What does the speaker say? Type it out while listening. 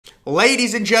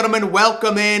Ladies and gentlemen,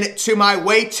 welcome in to my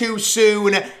way too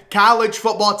soon college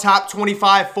football top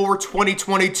 25 for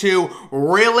 2022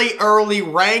 really early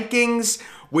rankings.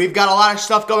 We've got a lot of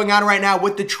stuff going on right now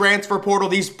with the transfer portal.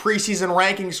 These preseason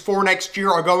rankings for next year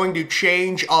are going to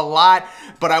change a lot,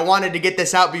 but I wanted to get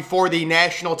this out before the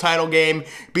national title game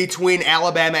between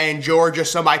Alabama and Georgia.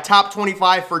 So my top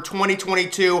 25 for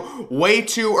 2022, way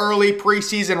too early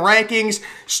preseason rankings.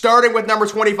 Starting with number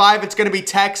 25, it's going to be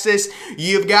Texas.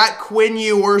 You've got Quinn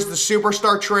Ewers, the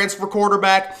superstar transfer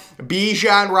quarterback.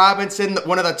 Bijan Robinson,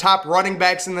 one of the top running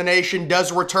backs in the nation,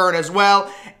 does return as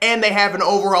well, and they have an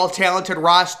overall talented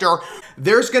roster.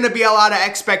 There's going to be a lot of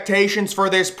expectations for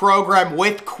this program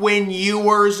with Quinn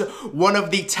Ewers, one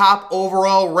of the top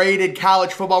overall rated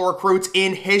college football recruits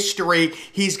in history.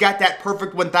 He's got that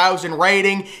perfect 1,000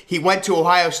 rating. He went to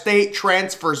Ohio State,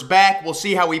 transfers back. We'll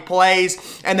see how he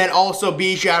plays. And then also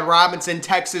Bijan Robinson.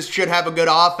 Texas should have a good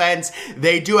offense.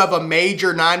 They do have a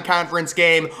major non-conference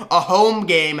game, a home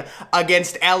game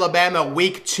against Alabama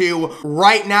week 2.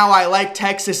 Right now, I like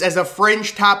Texas as a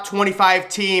fringe top 25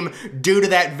 team due to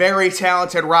that very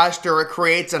talented roster. It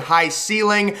creates a high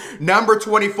ceiling. Number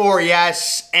 24,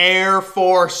 yes, Air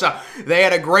Force. They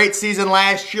had a great season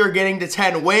last year, getting to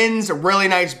 10 wins, a really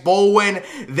nice bowl win.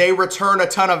 They return a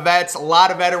ton of vets, a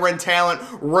lot of veteran talent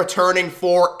returning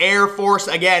for Air Force.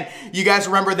 Again, you guys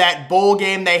remember that bowl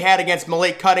game they had against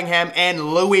Malik Cunningham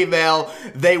and Louisville.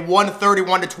 They won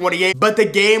 31-28, but the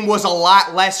game was a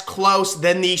lot less close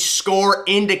than the score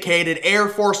indicated. Air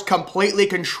Force completely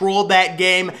controlled that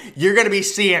game. You're going to be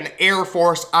seeing Air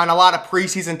Force on a lot of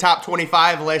preseason top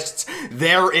 25 lists.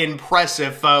 They're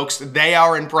impressive, folks. They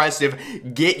are impressive.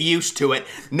 Get used to it.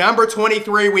 Number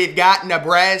 23, we've got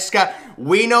Nebraska.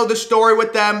 We know the story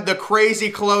with them, the crazy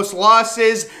close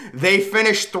losses. They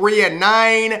finished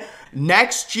 3-9.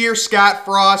 Next year, Scott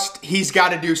Frost, he's got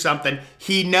to do something.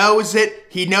 He knows it.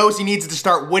 He knows he needs to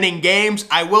start winning games.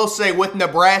 I will say with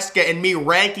Nebraska and me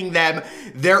ranking them,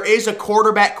 there is a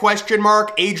quarterback question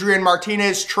mark. Adrian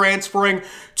Martinez transferring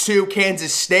to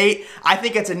Kansas State. I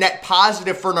think it's a net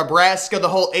positive for Nebraska, the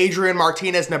whole Adrian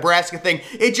Martinez Nebraska thing.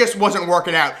 It just wasn't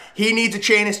working out. He needs a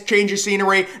change of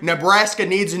scenery. Nebraska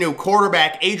needs a new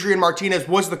quarterback. Adrian Martinez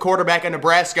was the quarterback in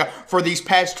Nebraska for these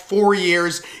past 4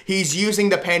 years. He's using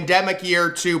the pandemic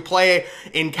year to play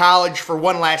in college for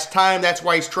one last time. That's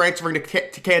why he's transferring to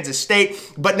Kansas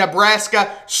State. But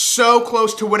Nebraska, so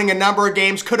close to winning a number of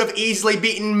games, could have easily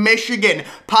beaten Michigan,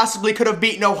 possibly could have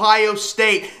beaten Ohio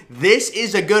State. This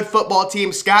is a good football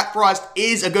team. Scott Frost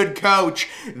is a good coach.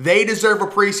 They deserve a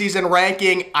preseason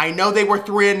ranking. I know they were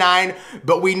 3-9,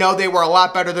 but we know they were a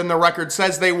lot better than the record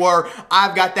says they were.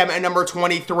 I've got them at number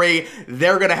 23.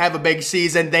 They're going to have a big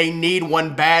season. They need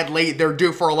one badly. They're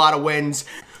due for a lot of wins.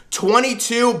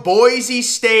 22, Boise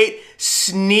State,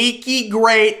 sneaky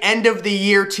great end of the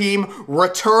year team,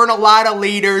 return a lot of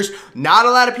leaders. Not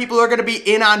a lot of people are going to be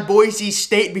in on Boise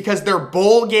State because their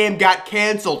bowl game got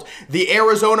canceled. The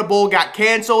Arizona Bowl got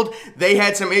canceled. They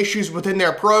had some issues within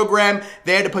their program.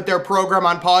 They had to put their program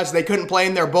on pause. They couldn't play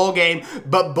in their bowl game,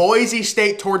 but Boise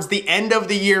State towards the end of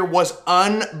the year was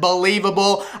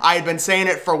unbelievable. I had been saying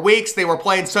it for weeks. They were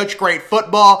playing such great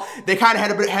football. They kind of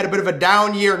had a bit of a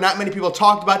down year. Not many people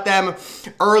talked about them.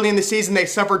 Early in the season, they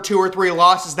suffered 2 or 3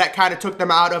 losses. That kind of took them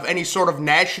out of any sort of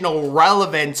national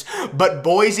relevance. But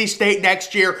Boise State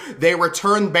next year, they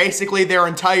returned basically their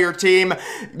entire team.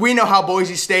 We know how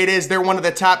Boise State is. They're one of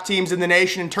the top teams in the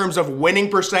nation in terms of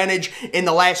winning percentage in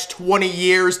the last 20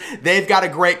 years. They've got a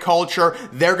great culture.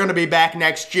 They're going to be back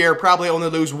next year. Probably only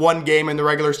lose 1 game in the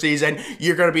regular season.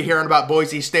 You're going to be hearing about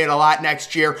Boise State a lot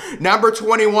next year. Number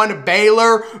 21,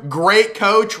 Baylor. Great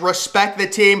coach. Respect the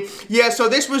team. Yeah, so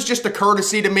this was just a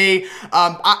courtesy to me.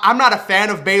 I'm not a fan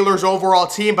of Baylor's overall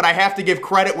team, but I have to give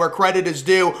credit where credit is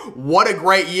due. What a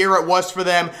great year it was for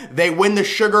them. They win the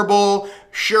Sugar Bowl.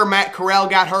 Sure, Matt Corral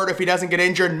got hurt. If he doesn't get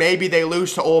injured, maybe they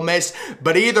lose to Ole Miss.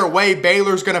 But either way,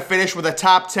 Baylor's going to finish with a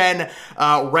top 10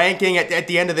 ranking at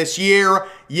the end of this year.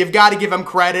 You've got to give them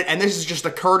credit, and this is just a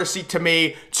courtesy to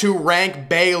me to rank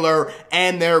Baylor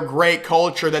and their great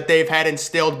culture that they've had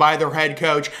instilled by their head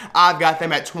coach. I've got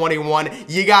them at 21.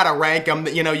 You got to rank them.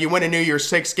 You know, you win a New Year's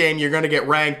Six game, you're going to get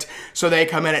ranked. So they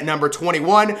come in at number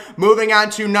 21. Moving on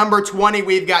to number 20,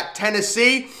 we've got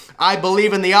Tennessee. I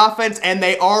believe in the offense, and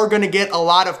they are going to get a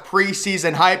lot of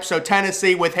preseason hype. So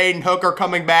Tennessee, with Hayden Hooker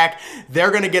coming back, they're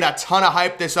going to get a ton of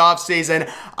hype this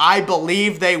offseason. I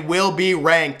believe they will be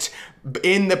ranked.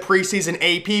 in the preseason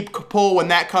AP poll when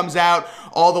that comes out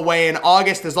all the way in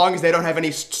August. As long as they don't have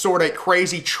any sort of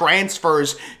crazy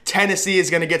transfers, Tennessee is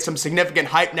going to get some significant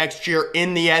hype next year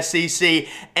in the SEC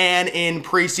and in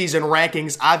preseason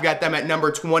rankings. I've got them at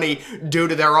number 20 due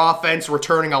to their offense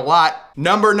returning a lot.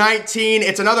 Number 19,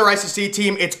 it's another SEC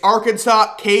team. It's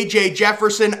Arkansas. KJ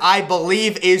Jefferson, I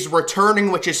believe, is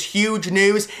returning, which is huge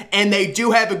news, and they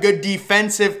do have a good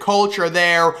defensive culture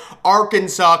there.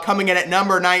 Arkansas coming in at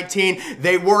number 19.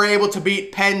 They were able to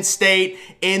beat Penn State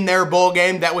in their bowl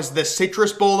game. That was the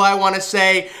Citrus Bowl, I want to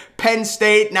say. Penn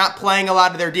State not playing a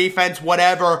lot of their defense,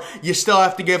 whatever. You still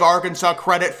have to give Arkansas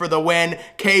credit for the win.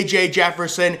 KJ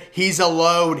Jefferson, he's a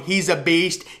load. He's a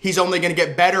beast. He's only going to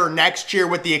get better next year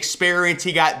with the experience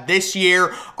he got this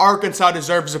year. Arkansas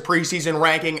deserves a preseason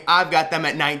ranking. I've got them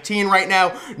at 19 right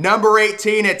now. Number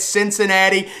 18, it's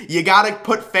Cincinnati. You got to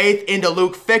put faith into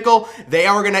Luke Fickell. They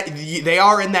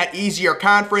are in that easier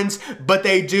conference, but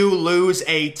they do lose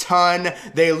a ton.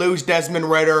 They lose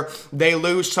Desmond Ridder. They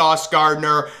lose Sauce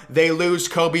Gardner. They lose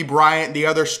Kobe Bryant, the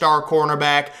other star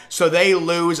cornerback. So they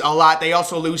lose a lot. They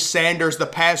also lose Sanders, the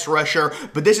pass rusher.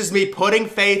 But this is me putting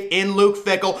faith in Luke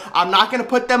Fickell. I'm not going to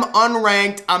put them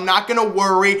unranked. I'm not going to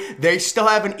worry. They still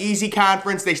have an easy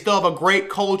conference. They still have a great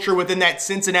culture within that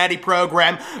Cincinnati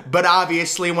program. But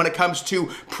obviously, when it comes to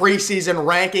preseason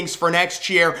rankings for next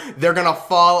year, they're going to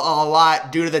fall a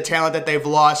lot due to the talent that they've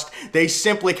lost. They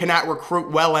simply cannot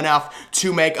recruit well enough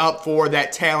to make up for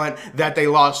that talent that they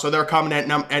lost. So they're coming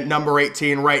at number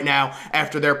 18 right now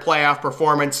after their playoff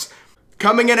performance.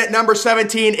 Coming in at number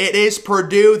 17, it is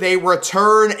Purdue. They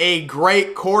return a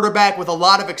great quarterback with a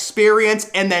lot of experience,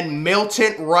 and then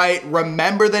Milton Wright,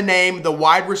 remember the name, the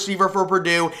wide receiver for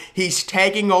Purdue. He's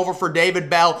taking over for David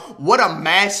Bell. What a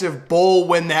massive bowl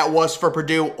win that was for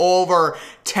Purdue over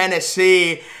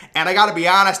Tennessee. And I got to be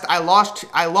honest, I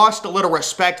lost a little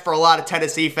respect for a lot of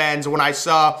Tennessee fans when I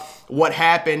saw what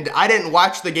happened. I didn't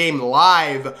watch the game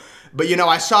live, but, you know,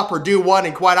 I saw Purdue won,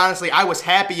 and quite honestly, I was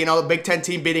happy, you know, the Big Ten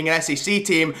team beating an SEC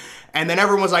team. And then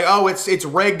everyone was like, oh, it's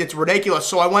rigged, it's ridiculous.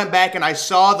 So I went back and I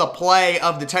saw the play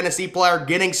of the Tennessee player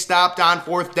getting stopped on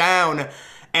 4th down,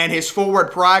 and his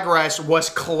forward progress was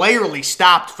clearly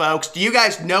stopped, folks. Do you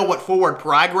guys know what forward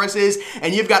progress is?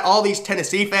 And you've got all these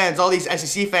Tennessee fans, all these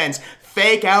SEC fans,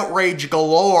 fake outrage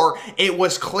galore. It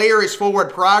was clear his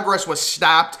forward progress was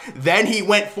stopped. Then he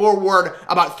went forward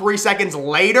about 3 seconds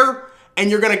later, and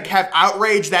you're going to have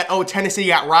outrage that, oh, Tennessee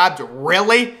got robbed?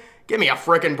 Really? Give me a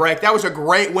freaking break. That was a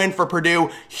great win for Purdue.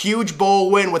 Huge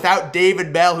bowl win without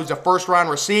David Bell, who's a first-round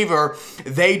receiver.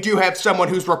 They do have someone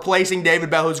who's replacing David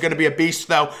Bell, who's going to be a beast,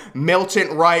 though.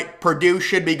 Milton Wright. Purdue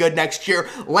should be good next year.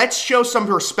 Let's show some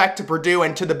respect to Purdue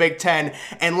and to the Big Ten,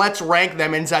 and let's rank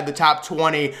them inside the top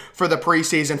 20 for the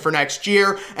preseason for next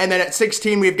year. And then at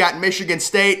 16, we've got Michigan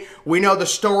State. We know the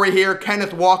story here.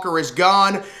 Kenneth Walker is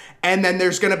gone. And then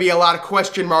there's going to be a lot of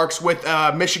question marks with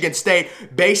Michigan State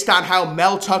based on how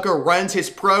Mel Tucker runs his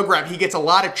program. He gets a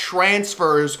lot of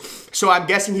transfers, so I'm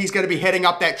guessing he's going to be hitting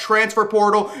up that transfer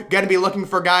portal, going to be looking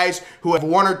for guys who have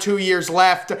 1 or 2 years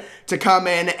left to come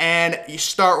in and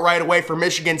start right away for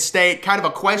Michigan State. Kind of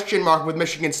a question mark with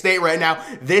Michigan State right now.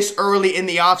 This early in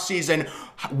the offseason,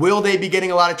 will they be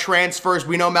getting a lot of transfers?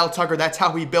 We know Mel Tucker, that's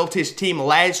how he built his team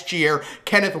last year.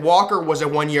 Kenneth Walker was a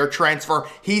 1-year transfer.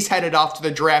 He's headed off to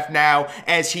the draft now,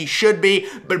 as he should be.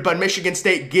 But Michigan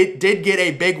State did get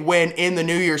a big win in the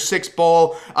New Year's Six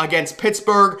Bowl against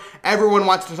Pittsburgh. Everyone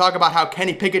wants to talk about how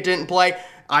Kenny Pickett didn't play.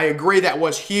 I agree, that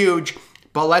was huge.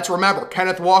 But let's remember,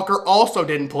 Kenneth Walker also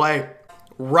didn't play.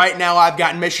 Right now, I've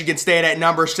got Michigan State at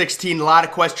number 16. A lot of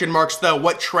question marks, though.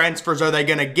 What transfers are they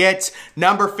going to get?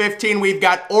 Number 15, we've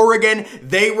got Oregon.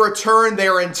 They return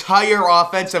their entire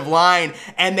offensive line,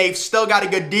 and they've still got a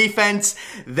good defense.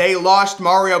 They lost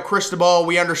Mario Cristobal.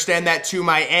 We understand that to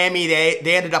Miami. They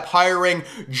ended up hiring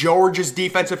Georgia's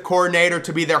defensive coordinator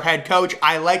to be their head coach.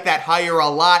 I like that hire a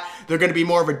lot. They're going to be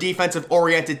more of a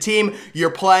defensive-oriented team. You're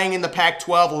playing in the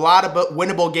Pac-12. A lot of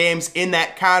winnable games in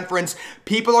that conference.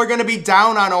 People are going to be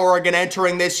down on Oregon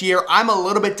entering this year. I'm a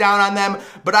little bit down on them,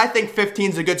 but I think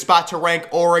 15 is a good spot to rank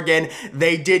Oregon.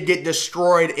 They did get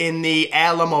destroyed in the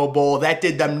Alamo Bowl. That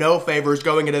did them no favors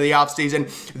going into the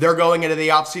offseason. They're going into the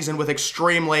offseason with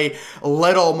extremely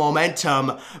little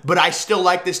momentum, but I still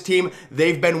like this team.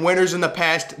 They've been winners in the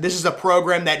past. This is a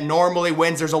program that normally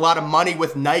wins. There's a lot of money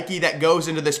with Nike that goes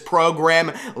into this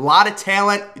program. A lot of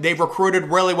talent. They've recruited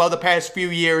really well the past few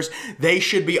years. They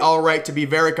should be all right to be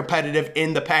very competitive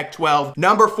in the Pac-12 12.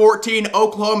 Number 14,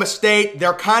 Oklahoma State.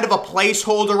 They're kind of a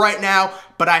placeholder right now,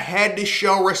 but I had to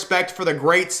show respect for the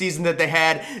great season that they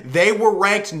had. They were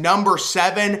ranked number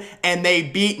 7, and they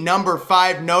beat number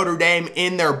 5 Notre Dame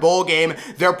in their bowl game.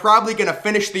 They're probably going to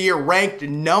finish the year ranked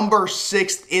number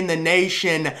 6th in the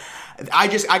nation. I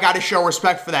got to show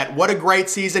respect for that. What a great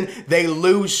season. They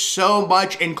lose so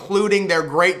much, including their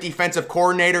great defensive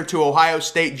coordinator to Ohio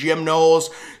State, Jim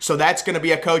Knowles. So that's going to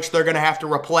be a coach they're going to have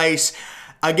to replace.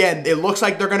 Again, it looks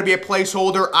like they're going to be a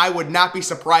placeholder. I would not be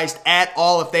surprised at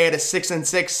all if they had a 6-6,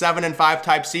 7-5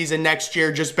 type season next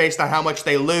year, just based on how much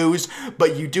they lose.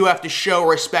 But you do have to show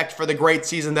respect for the great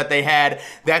season that they had.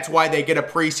 That's why they get a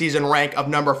preseason rank of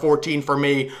number 14 for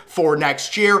me for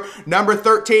next year. Number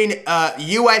 13,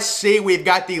 USC. We've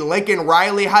got the Lincoln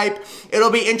Riley hype. It'll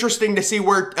be interesting to see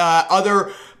where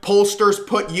other pollsters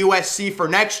put USC for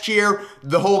next year.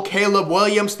 The whole Caleb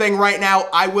Williams thing right now,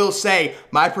 I will say,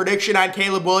 my prediction on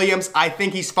Caleb Williams, I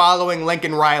think he's following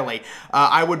Lincoln Riley.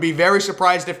 I would be very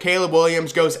surprised if Caleb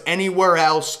Williams goes anywhere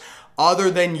else other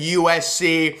than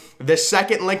USC. The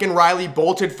second Lincoln Riley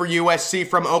bolted for USC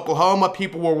from Oklahoma,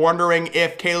 people were wondering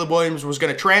if Caleb Williams was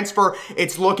going to transfer.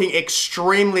 It's looking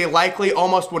extremely likely,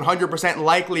 almost 100%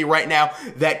 likely right now,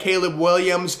 that Caleb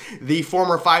Williams, the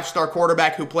former 5-star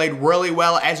quarterback who played really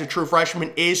well as a true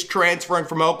freshman, is transferring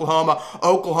from Oklahoma.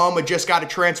 Oklahoma just got a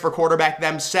transfer quarterback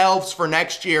themselves for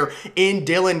next year in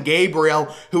Dylan Gabriel,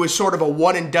 who is sort of a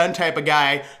one-and-done type of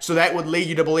guy. So that would lead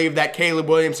you to believe that Caleb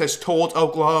Williams has told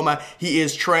Oklahoma he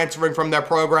is transferring from their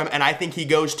program, and I think he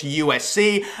goes to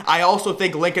USC. I also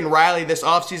think Lincoln Riley this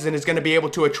offseason is going to be able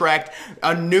to attract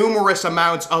numerous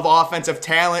amounts of offensive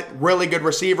talent, really good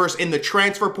receivers in the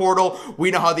transfer portal.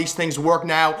 We know how these things work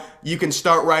now. You can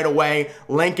start right away.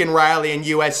 Lincoln Riley and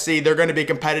USC, they're going to be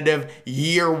competitive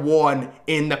year one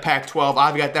in the Pac-12.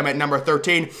 I've got them at number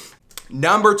 13.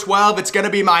 Number 12, it's going to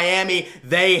be Miami.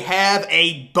 They have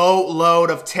a boatload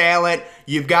of talent.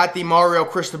 You've got the Mario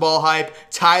Cristobal hype.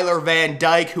 Tyler Van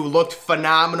Dyke, who looked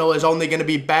phenomenal, is only going to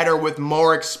be better with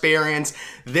more experience.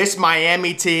 This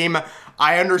Miami team,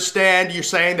 I understand you're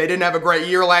saying they didn't have a great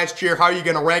year last year. How are you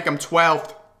going to rank them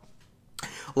 12th?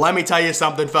 Let me tell you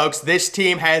something, folks. This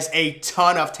team has a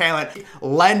ton of talent.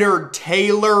 Leonard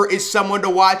Taylor is someone to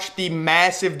watch, the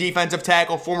massive defensive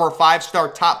tackle, former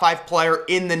 5-star top 5 player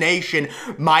in the nation.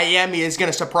 Miami is going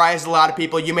to surprise a lot of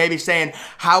people. You may be saying,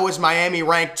 how is Miami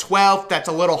ranked 12th? That's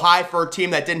a little high for a team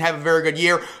that didn't have a very good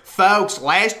year. Folks,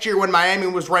 last year when Miami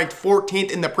was ranked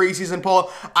 14th in the preseason poll,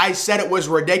 I said it was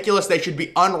ridiculous. They should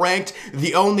be unranked.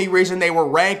 The only reason they were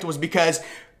ranked was because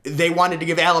they wanted to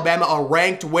give Alabama a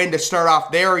ranked win to start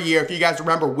off their year. If you guys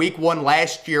remember, week 1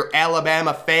 last year,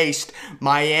 Alabama faced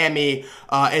Miami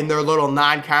in their little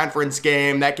non-conference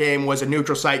game. That game was a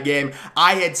neutral site game.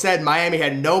 I had said Miami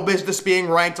had no business being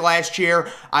ranked last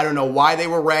year. I don't know why they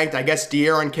were ranked. I guess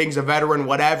De'Aaron King's a veteran,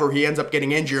 whatever. He ends up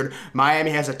getting injured. Miami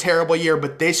has a terrible year,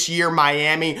 but this year,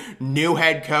 Miami, new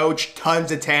head coach,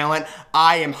 tons of talent.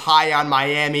 I am high on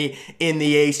Miami in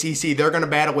the ACC. They're going to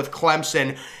battle with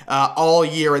Clemson all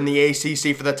year in the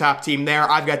ACC for the top team there.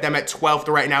 I've got them at 12th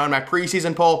right now in my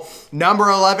preseason poll. Number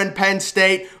 11, Penn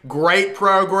State. Great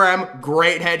program,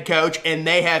 great head coach, and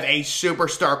they have a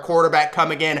superstar quarterback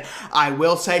coming in. I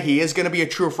will say he is going to be a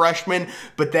true freshman,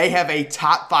 but they have a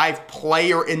top 5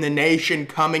 player in the nation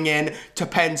coming in to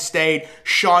Penn State.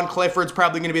 Sean Clifford's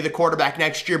probably going to be the quarterback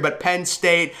next year, but Penn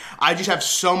State, I just have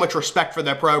so much respect for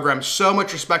their program, so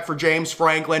much respect for James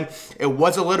Franklin. It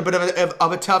was a little bit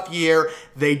of a tough year.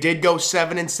 They did go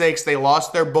 7-6. They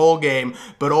lost their bowl game,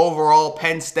 but overall,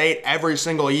 Penn State, every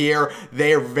single year,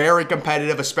 they are very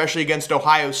competitive, especially against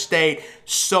Ohio State.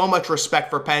 So much respect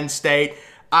for Penn State.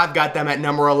 I've got them at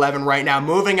number 11 right now.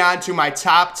 Moving on to my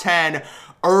top 10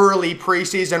 early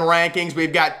preseason rankings.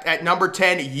 We've got at number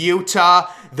 10,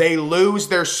 Utah. They lose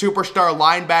their superstar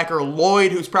linebacker,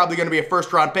 Lloyd, who's probably going to be a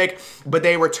first-round pick, but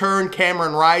they return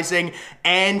Cameron Rising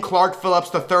and Clark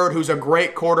Phillips III, who's a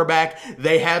great quarterback.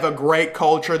 They have a great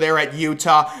culture there at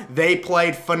Utah. They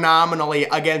played phenomenally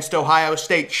against Ohio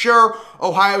State. Sure,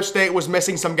 Ohio State was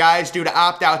missing some guys due to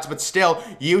opt-outs, but still,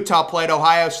 Utah played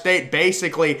Ohio State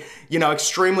basically,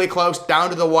 extremely close, down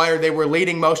to the wire. They were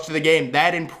leading most of the game.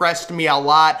 That impressed me a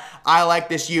lot. I like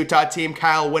this Utah team.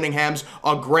 Kyle Whittingham's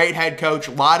a great head coach,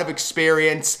 a lot of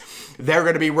experience. They're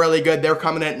going to be really good. They're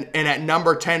coming in at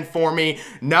number 10 for me.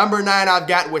 Number 9, I've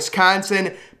got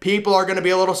Wisconsin. People are going to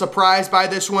be a little surprised by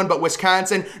this one, but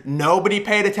Wisconsin, nobody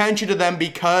paid attention to them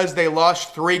because they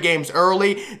lost 3 games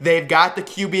early. They've got the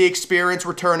QB experience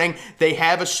returning. They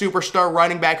have a superstar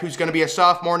running back who's going to be a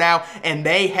sophomore now, and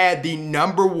they had the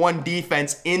 #1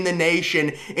 defense in the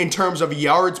nation in terms of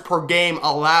yards per game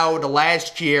allowed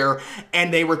last year,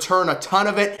 and they return a ton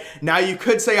of it. Now, you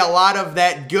could say a lot of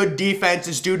that good defense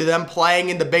is due to them playing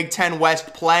in the Big Ten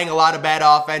West, playing a lot of bad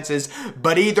offenses,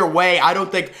 but either way, I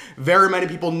don't think very many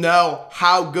people know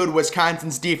how good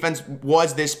Wisconsin's defense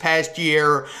was this past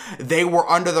year. They were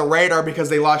under the radar because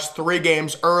they lost 3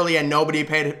 games early and nobody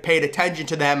paid attention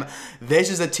to them. This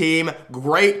is a team,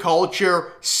 great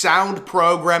culture, sound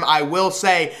program. I will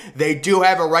say they do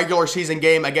have a regular season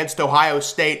game against Ohio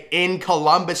State in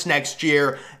Columbus next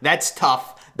year. That's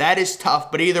tough. That is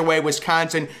tough, but either way,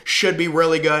 Wisconsin should be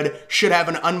really good, should have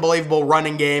an unbelievable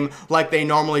running game like they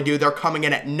normally do. They're coming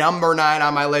in at number 9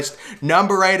 on my list.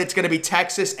 Number 8, it's going to be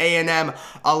Texas A&M.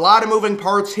 A lot of moving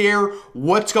parts here.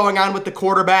 What's going on with the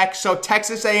quarterback? So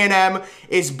Texas A&M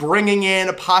is bringing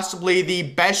in possibly the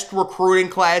best recruiting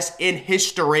class in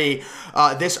history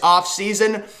this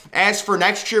offseason. As for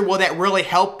next year, will that really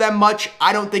help them much?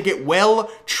 I don't think it will.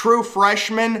 True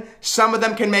freshmen, some of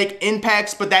them can make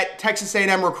impacts, but that Texas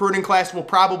A&M recruiting class will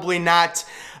probably not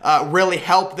really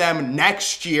help them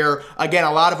next year. Again,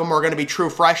 a lot of them are going to be true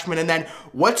freshmen. And then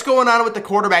what's going on with the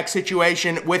quarterback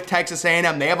situation with Texas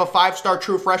A&M? They have a 5-star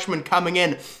true freshman coming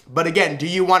in. But again, do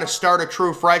you want to start a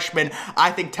true freshman?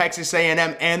 I think Texas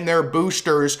A&M and their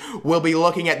boosters will be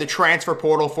looking at the transfer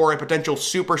portal for a potential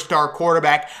superstar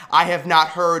quarterback. I have not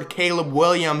heard Caleb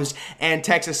Williams and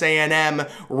Texas A&M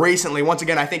recently. Once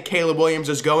again, I think Caleb Williams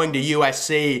is going to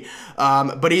USC.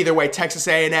 But either way, Texas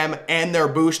A&M and their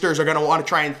boosters are going to want to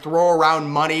try and throw around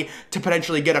money to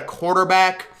potentially get a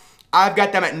quarterback. I've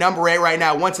got them at number 8 right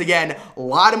now. Once again, a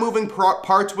lot of moving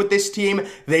parts with this team.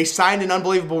 They signed an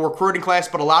unbelievable recruiting class,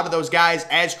 but a lot of those guys,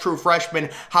 as true freshmen,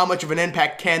 how much of an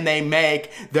impact can they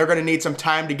make? They're going to need some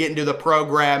time to get into the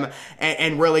program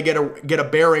and really get a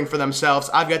bearing for themselves.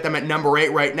 I've got them at number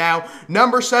 8 right now.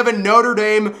 Number 7, Notre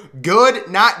Dame. Good,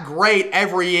 not great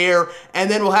every year.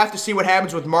 And then we'll have to see what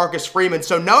happens with Marcus Freeman.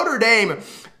 So Notre Dame,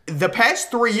 the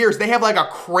past 3 years, they have like a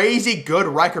crazy good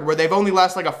record where they've only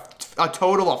lost like a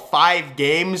total of 5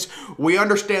 games. We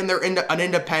understand they're an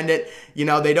independent. You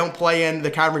know, they don't play in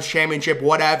the conference championship,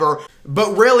 whatever.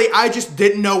 But really, I just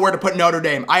didn't know where to put Notre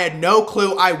Dame. I had no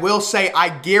clue. I will say, I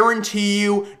guarantee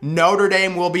you Notre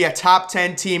Dame will be a top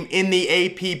 10 team in the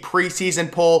AP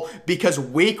preseason poll because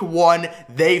week 1,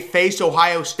 they face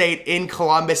Ohio State in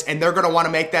Columbus, and they're going to want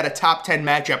to make that a top 10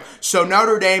 matchup. So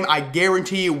Notre Dame, I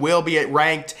guarantee you, will be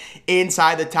ranked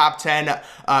inside the top 10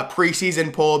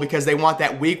 preseason poll because they want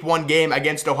that week 1 game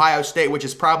against Ohio State, which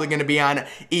is probably going to be on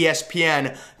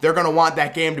ESPN. They're going to want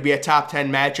that game to be a top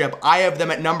 10 matchup. I have them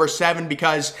at number 7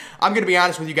 because I'm going to be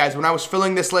honest with you guys. When I was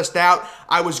filling this list out,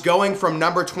 I was going from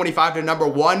number 25 to number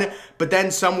 1, but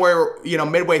then somewhere, you know,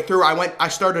 midway through, I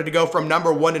started to go from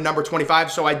number 1 to number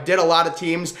 25. So I did a lot of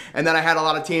teams, and then I had a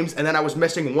lot of teams, and then I was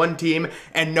missing one team,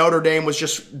 and Notre Dame was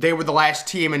just, they were the last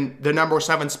team, and the number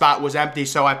 7 spot was empty,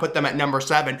 so I put them at number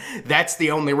 7. That's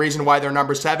the only reason why they're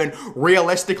number 7.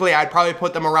 Realistically, I'd probably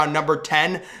put them around number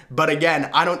 10, but again,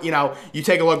 I don't, you know, you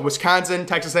take a look, Wisconsin,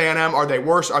 Texas A&M, are they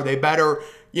worse? Are they better?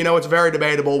 You know, it's very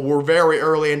debatable. We're very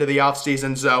early into the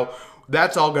offseason, so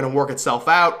that's all going to work itself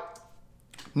out.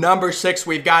 Number 6,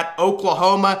 we've got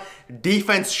Oklahoma.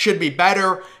 Defense should be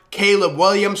better. Caleb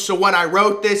Williams. So when I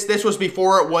wrote this was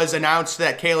before it was announced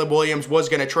that Caleb Williams was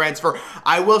going to transfer.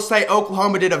 I will say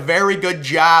Oklahoma did a very good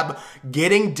job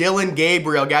getting Dillon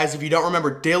Gabriel. Guys, if you don't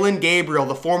remember, Dillon Gabriel,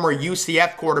 the former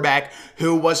UCF quarterback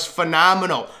who was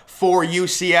phenomenal for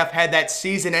UCF, had that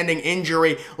season-ending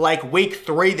injury like week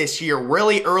 3 this year.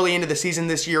 Really early into the season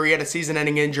this year, he had a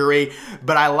season-ending injury,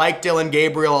 but I like Dillon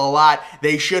Gabriel a lot.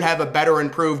 They should have a better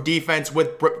improved defense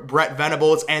with Brett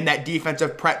Venables and that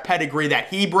defensive pedigree that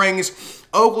he brings.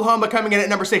 Oklahoma coming in at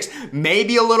number 6,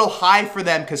 maybe a little high for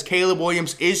them because Caleb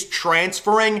Williams is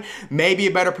transferring. Maybe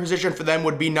a better position for them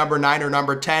would be number 9 or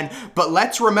number 10. But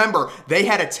let's remember, they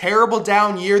had a terrible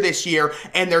down year this year,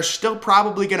 and they're still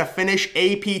probably going to finish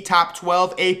AP top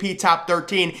 12, AP top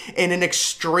 13 in an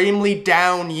extremely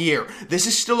down year. This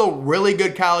is still a really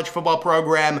good college football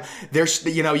program. There's,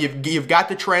 you know, you've got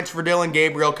the transfer Dillon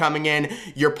Gabriel coming in.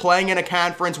 You're playing in a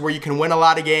conference where you can win a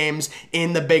lot of games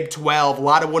in the Big 12. A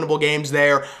lot of winnable games there.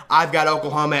 there. I've got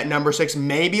Oklahoma at number 6,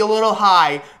 maybe a little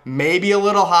high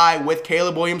with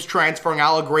Caleb Williams transferring.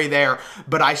 I'll agree there,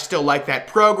 but I still like that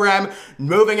program.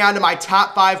 Moving on to my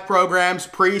top 5 programs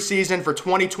preseason for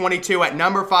 2022 at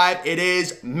number 5, it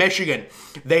is Michigan.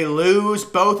 They lose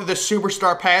both of the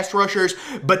superstar pass rushers,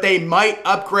 but they might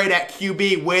upgrade at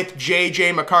QB with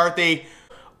J.J. McCarthy.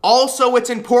 Also,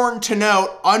 it's important to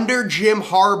note, under Jim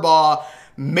Harbaugh,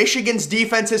 Michigan's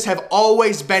defenses have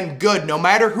always been good. No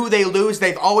matter who they lose,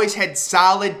 they've always had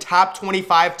solid top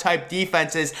 25 type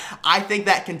defenses. I think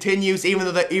that continues even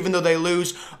though they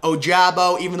lose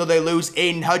Ojabo, even though they lose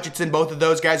Aiden Hutchinson. Both of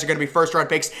those guys are going to be first-round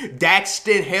picks.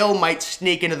 Daxton Hill might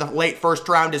sneak into the late first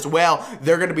round as well.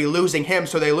 They're going to be losing him,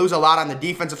 so they lose a lot on the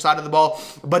defensive side of the ball.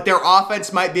 But their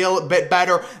offense might be a little bit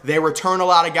better. They return a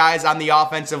lot of guys on the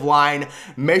offensive line.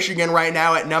 Michigan right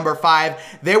now at number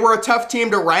 5. They were a tough team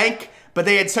to rank, but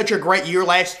they had such a great year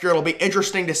last year. It'll be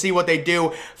interesting to see what they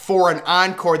do for an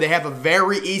encore. They have a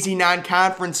very easy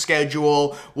non-conference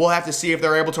schedule. We'll have to see if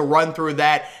they're able to run through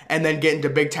that and then get into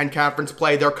Big Ten conference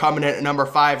play. They're coming in at number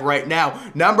 5 right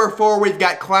now. Number 4, we've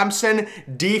got Clemson.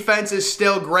 Defense is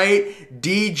still great.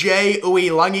 DJ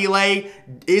Uiagalelei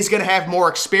is going to have more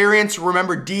experience.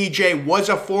 Remember, DJ was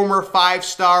a former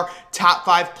 5-star, top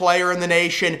 5 player in the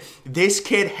nation. This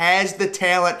kid has the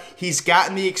talent. He's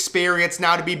gotten the experience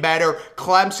now to be better.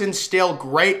 Clemson still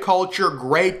great culture,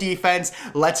 great defense.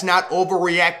 Let's not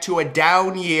overreact to a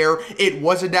down year. It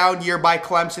was a down year by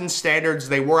Clemson standards.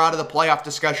 They were out of the playoff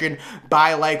discussion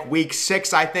by like week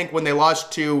 6, I think, when they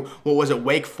lost to, what was it,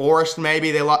 Wake Forest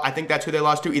maybe? I think that's who they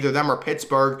lost to, either them or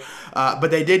Pittsburgh.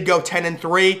 But they did go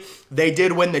 10-3. They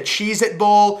did win the Cheez-It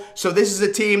Bowl. So this is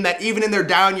a team that even in their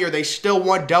down year, they still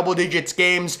won double digits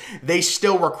games. They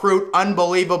still recruit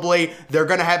unbelievably. They're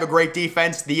going to have a great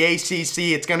defense. The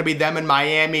ACC, it's going to be them and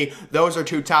Miami. Those are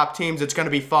 2 top teams. It's going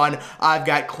to be fun. I've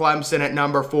got Clemson at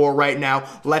number 4 right now.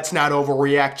 Let's not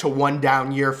overreact to one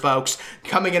down year, folks.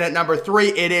 Coming in at number 3,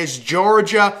 it is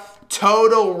Georgia.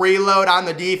 Total reload on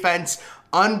the defense.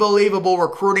 Unbelievable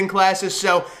recruiting classes.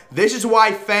 So this is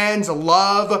why fans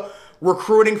love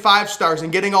recruiting 5-stars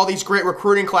and getting all these great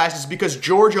recruiting classes, because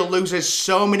Georgia loses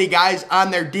so many guys on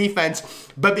their defense,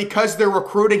 but because their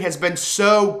recruiting has been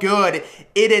so good,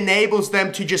 it enables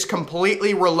them to just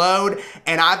completely reload,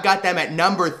 and I've got them at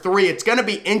number 3. It's going to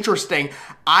be interesting.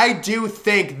 I do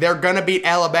think they're going to beat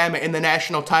Alabama in the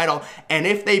national title, and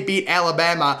if they beat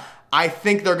Alabama, I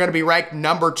think they're going to be ranked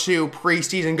number 2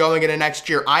 preseason going into next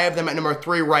year. I have them at number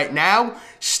 3 right now.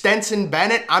 Stetson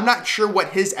Bennett, I'm not sure what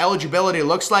his eligibility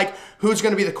looks like. Who's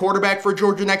going to be the quarterback for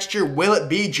Georgia next year? Will it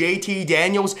be JT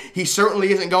Daniels? He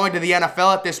certainly isn't going to the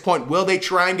NFL at this point. Will they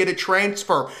try and get a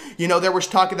transfer? You know, there was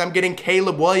talk of them getting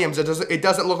Caleb Williams. It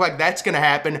doesn't look like that's going to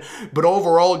happen. But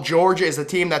overall, Georgia is a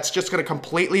team that's just going to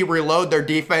completely reload their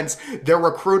defense. Their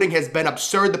recruiting has been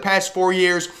absurd the past 4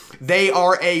 years. They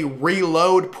are a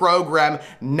reload program,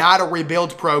 not a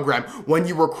rebuild program. When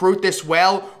you recruit this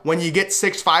well, when you get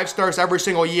 6 5-stars every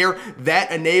single year, that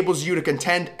enables you to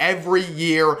contend every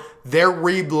year. They're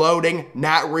reloading,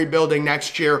 not rebuilding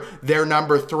next year. They're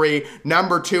number 3.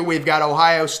 Number 2, we've got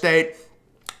Ohio State.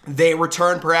 They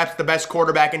return perhaps the best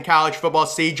quarterback in college football,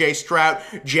 C.J. Stroud,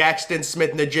 Jackson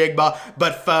Smith-Njigba.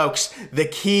 But folks, the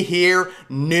key here,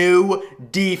 new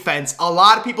defense. A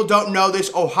lot of people don't know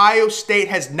this. Ohio State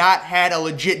has not had a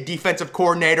legit defensive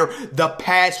coordinator the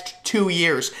past 2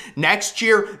 years. Next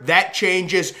year, that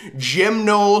changes. Jim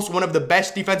Knowles, one of the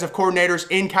best defensive coordinators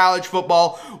in college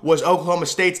football, was Oklahoma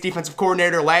State's defensive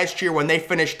coordinator last year when they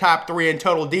finished top 3 in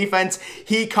total defense.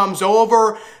 He comes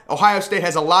over. Ohio State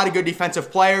has a lot of good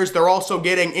defensive players. They're also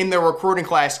getting in their recruiting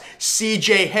class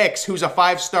C.J. Hicks, who's a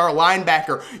 5-star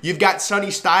linebacker. You've got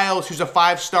Sonny Styles, who's a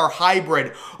 5-star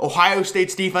hybrid. Ohio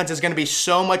State's defense is going to be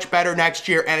so much better next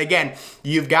year. And again,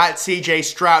 you've got C.J.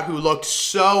 Stroud, who looked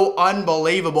so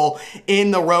unbelievable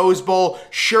in the Rose Bowl.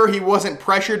 Sure, he wasn't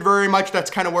pressured very much.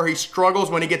 That's kind of where he struggles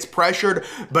when he gets pressured.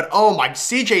 But oh my,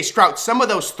 C.J. Stroud, some of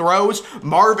those throws,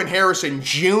 Marvin Harrison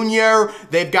Jr.,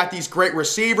 they've got these great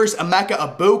receivers, Emeka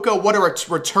Ibuka, what a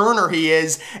returner he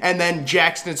is, and then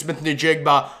Jackson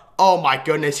Smith-Njigba. Oh my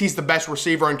goodness, he's the best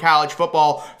receiver in college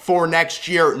football for next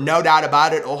year, no doubt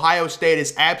about it. Ohio State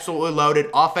is absolutely loaded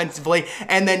offensively,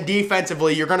 and then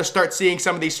defensively, you're going to start seeing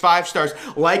some of these 5-stars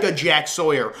like a Jack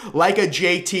Sawyer, like a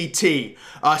JTT.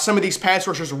 Some of these pass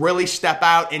rushers really step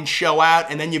out and show out,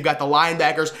 and then you've got the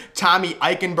linebackers, Tommy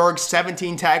Eichenberg,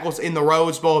 17 tackles in the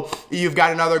Rose Bowl. You've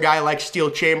got another guy like Steel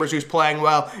Chambers who's playing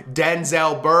well,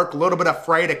 Denzel Burke, a little bit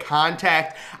afraid of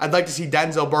contact. I'd like to see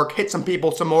Denzel Burke hit some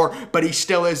people some more, but he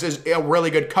still is is a really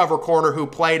good cover corner who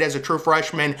played as a true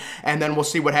freshman, and then we'll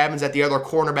see what happens at the other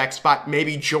cornerback spot.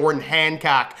 Maybe Jordan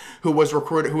Hancock, who was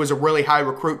recruited, who was a really high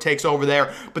recruit, takes over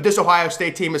there. But this Ohio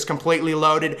State team is completely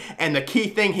loaded, and the key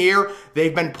thing here,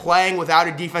 they've been playing without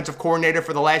a defensive coordinator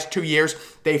for the last 2 years.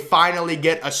 They finally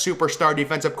get a superstar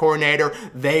defensive coordinator.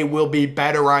 They will be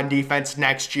better on defense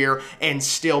next year and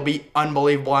still be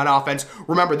unbelievable on offense.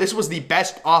 Remember, this was the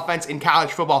best offense in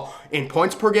college football in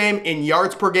points per game, in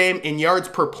yards per game, in yards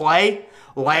per play.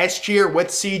 Last year with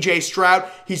C.J. Stroud,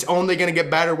 he's only going to get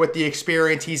better with the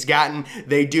experience he's gotten.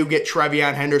 They do get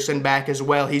Trevion Henderson back as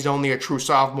well. He's only a true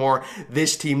sophomore.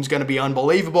 This team's going to be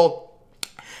unbelievable.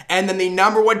 And then the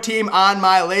number one team on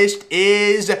my list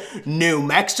is New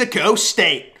Mexico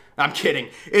State. I'm kidding.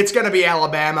 It's going to be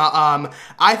Alabama.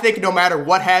 I think no matter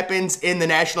what happens in the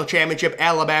national championship,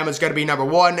 Alabama's going to be number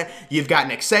one. You've got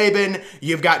Nick Saban.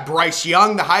 You've got Bryce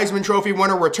Young, the Heisman Trophy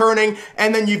winner, returning.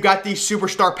 And then you've got the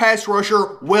superstar pass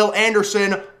rusher, Will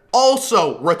Anderson,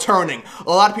 also returning. A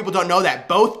lot of people don't know that.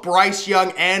 Both Bryce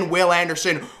Young and Will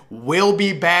Anderson will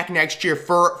be back next year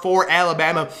for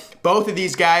Alabama. Both of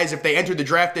these guys, if they entered the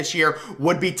draft this year,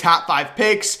 would be top 5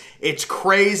 picks. It's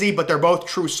crazy, but they're both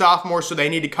true sophomores, so they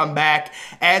need to come back.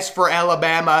 As for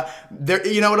Alabama,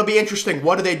 it'll be interesting.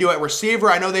 What do they do at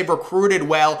receiver? I know they've recruited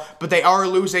well, but they are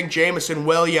losing Jamison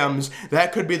Williams.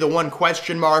 That could be the one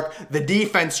question mark. The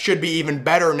defense should be even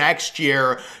better next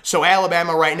year. So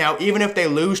Alabama right now, even if they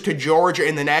lose to Georgia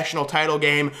in the national title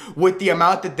game, with the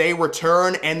amount that they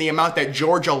return and the amount that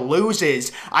Georgia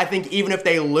loses, I think even if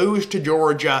they lose to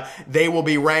Georgia, they will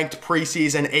be ranked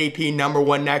preseason AP number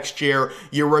 1 next year.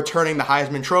 You're returning the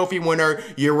Heisman Trophy winner.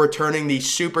 You're returning the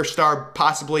superstar,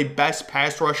 possibly best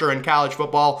pass rusher in college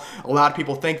football. A lot of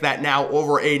people think that now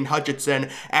over Aiden Hutchinson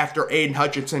after Aiden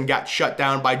Hutchinson got shut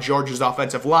down by Georgia's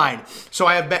offensive line. So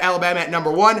I have Alabama at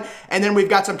number 1, and then we've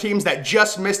got some teams that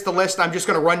just missed the list. I'm just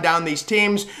going to run down these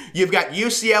teams. You've got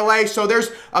UCLA. So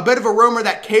there's a bit of a rumor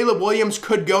that Caleb Williams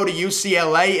could go to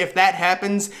UCLA. If that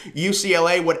happens,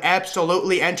 UCLA would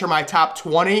absolutely enter my top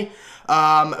 20.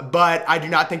 But I do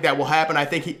not think that will happen. I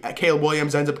think Caleb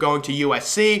Williams ends up going to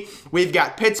USC. We've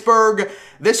got Pittsburgh.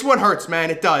 This one hurts,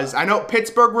 man. It does. I know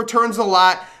Pittsburgh returns a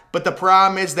lot, but the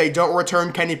problem is they don't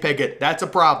return Kenny Pickett. That's a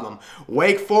problem.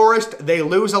 Wake Forest, they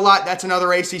lose a lot. That's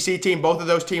another ACC team. Both of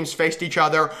those teams faced each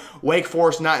other. Wake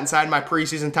Forest not inside my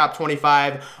preseason top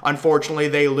 25. Unfortunately,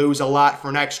 they lose a lot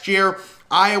for next year.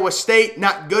 Iowa State,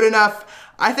 not good enough.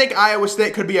 I think Iowa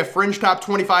State could be a fringe top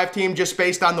 25 team just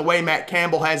based on the way Matt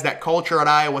Campbell has that culture at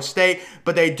Iowa State,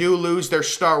 but they do lose their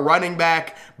star running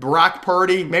back, Brock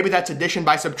Purdy. Maybe that's addition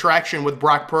by subtraction with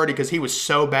Brock Purdy because he was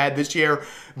so bad this year,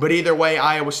 but either way,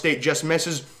 Iowa State just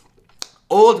misses.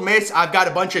 Ole Miss, I've got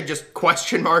a bunch of just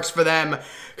question marks for them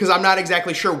because I'm not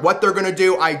exactly sure what they're going to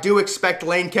do. I do expect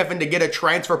Lane Kiffin to get a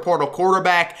transfer portal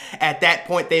quarterback. At that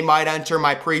point, they might enter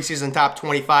my preseason top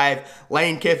 25.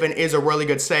 Lane Kiffin is a really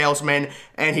good salesman,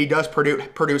 and he does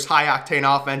produce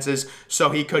high-octane offenses, so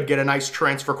he could get a nice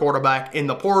transfer quarterback in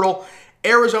the portal.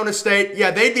 Arizona State, yeah,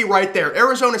 they'd be right there.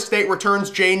 Arizona State returns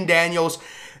Jaden Daniels.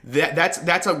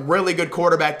 That's a really good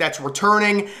quarterback that's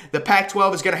returning. The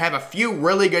Pac-12 is going to have a few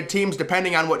really good teams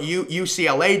depending on what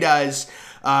UCLA does.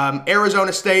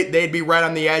 Arizona State, they'd be right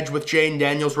on the edge with Jaden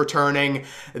Daniels returning.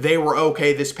 They were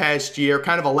okay this past year.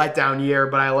 Kind of a letdown year,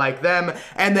 but I like them.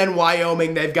 And then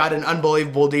Wyoming, they've got an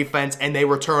unbelievable defense, and they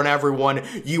return everyone.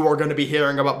 You are going to be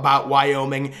hearing about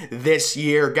Wyoming this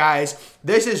year. Guys,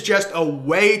 this is just a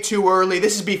way too early.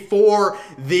 This is before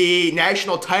the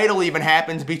national title even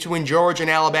happens between Georgia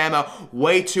and Alabama.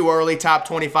 Way too early top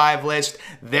 25 list.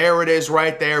 There it is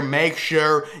right there. Make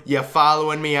sure you're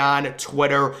following me on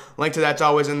Twitter. Link to that's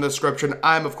always in the description.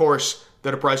 I'm, of course, the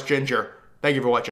Depressed Ginger. Thank you for watching.